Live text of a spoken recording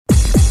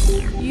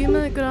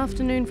Yuma, good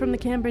afternoon from the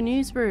Canberra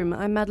newsroom.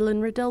 I'm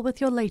Madeline Riddell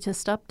with your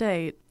latest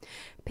update.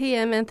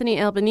 PM Anthony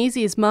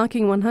Albanese is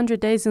marking 100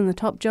 days in the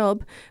top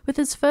job with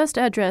his first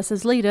address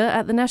as leader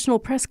at the National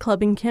Press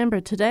Club in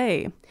Canberra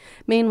today.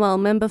 Meanwhile,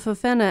 member for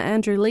Fenner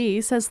Andrew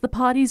Lee says the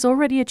party's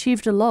already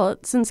achieved a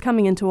lot since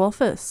coming into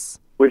office.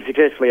 We've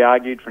successfully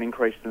argued for an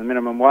increase in the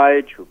minimum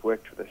wage. We've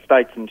worked with the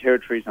states and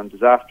territories on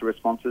disaster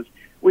responses.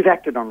 We've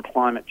acted on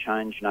climate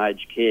change and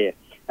aged care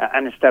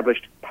and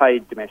established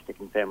paid domestic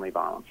and family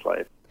violence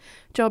leave.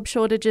 Job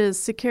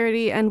shortages,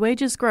 security and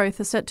wages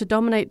growth are set to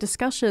dominate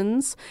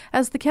discussions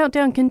as the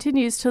countdown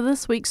continues to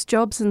this week's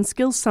Jobs and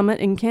Skills Summit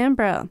in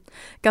Canberra.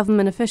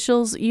 Government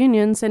officials,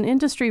 unions and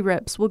industry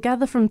reps will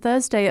gather from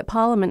Thursday at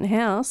Parliament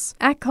House.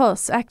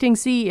 ACCOS Acting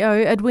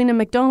CEO Edwina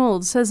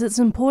McDonald says it's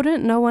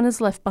important no one is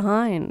left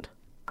behind.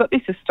 Got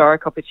this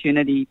historic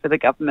opportunity for the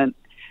government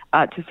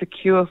to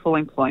secure full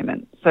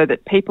employment so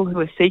that people who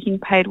are seeking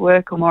paid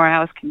work or more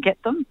hours can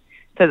get them,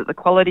 so that the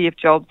quality of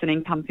jobs and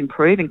incomes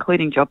improve,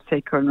 including job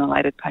seeker and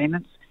related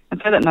payments,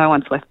 and so that no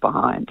one's left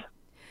behind.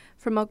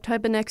 From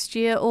October next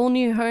year, all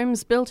new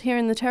homes built here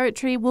in the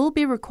Territory will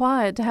be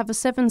required to have a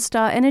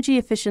 7-star energy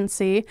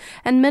efficiency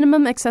and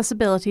minimum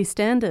accessibility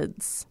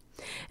standards.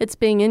 It's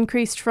being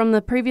increased from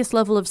the previous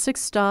level of 6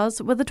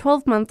 stars with a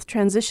 12-month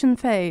transition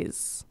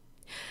phase.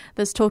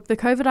 There's talk the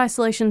COVID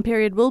isolation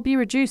period will be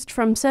reduced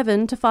from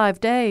 7 to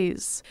 5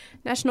 days.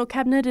 National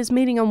Cabinet is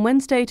meeting on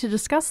Wednesday to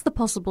discuss the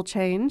possible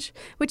change,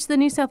 which the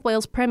New South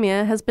Wales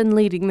Premier has been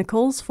leading the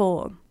calls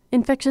for.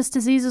 Infectious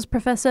diseases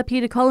Professor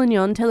Peter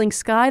Collignon telling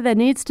Sky there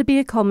needs to be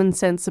a common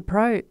sense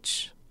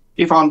approach.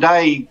 If on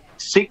day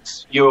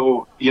 6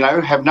 you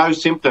have no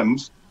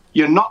symptoms,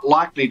 you're not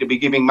likely to be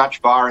giving much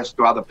virus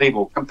to other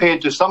people.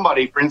 Compared to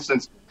somebody, for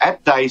instance,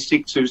 at day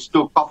 6 who's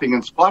still coughing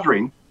and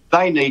spluttering,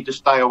 they need to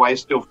stay away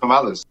still from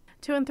others.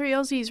 2 in 3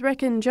 Aussies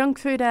reckon junk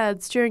food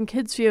ads during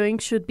kids viewing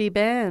should be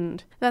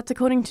banned. That's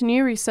according to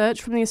new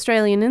research from the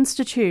Australian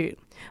Institute,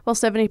 while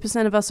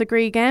 70% of us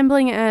agree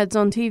gambling ads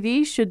on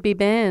TV should be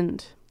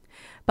banned.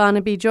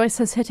 Barnaby Joyce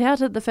has hit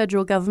out at the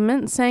federal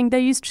government, saying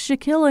they used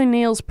Shaquille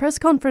O'Neal's press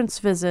conference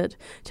visit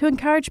to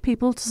encourage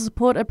people to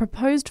support a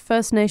proposed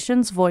First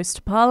Nations voice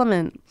to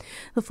Parliament.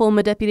 The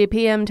former Deputy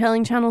PM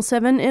telling Channel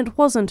 7 it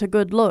wasn't a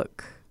good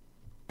look.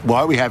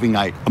 Why are we having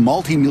a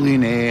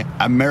multi-millionaire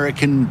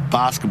American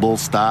basketball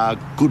star,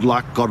 good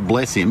luck, God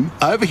bless him,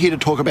 over here to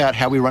talk about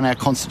how we run our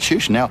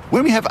constitution? Now,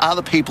 when we have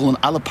other people in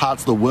other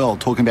parts of the world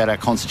talking about our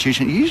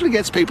constitution, it usually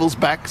gets people's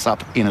backs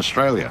up in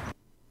Australia.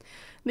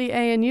 The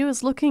ANU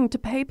is looking to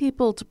pay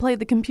people to play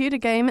the computer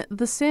game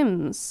The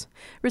Sims.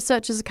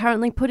 Researchers are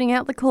currently putting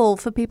out the call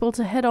for people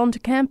to head onto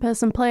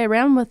campus and play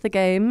around with the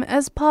game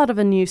as part of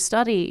a new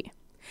study.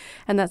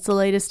 And that's the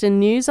latest in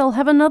news. I'll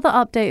have another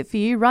update for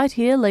you right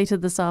here later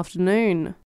this afternoon.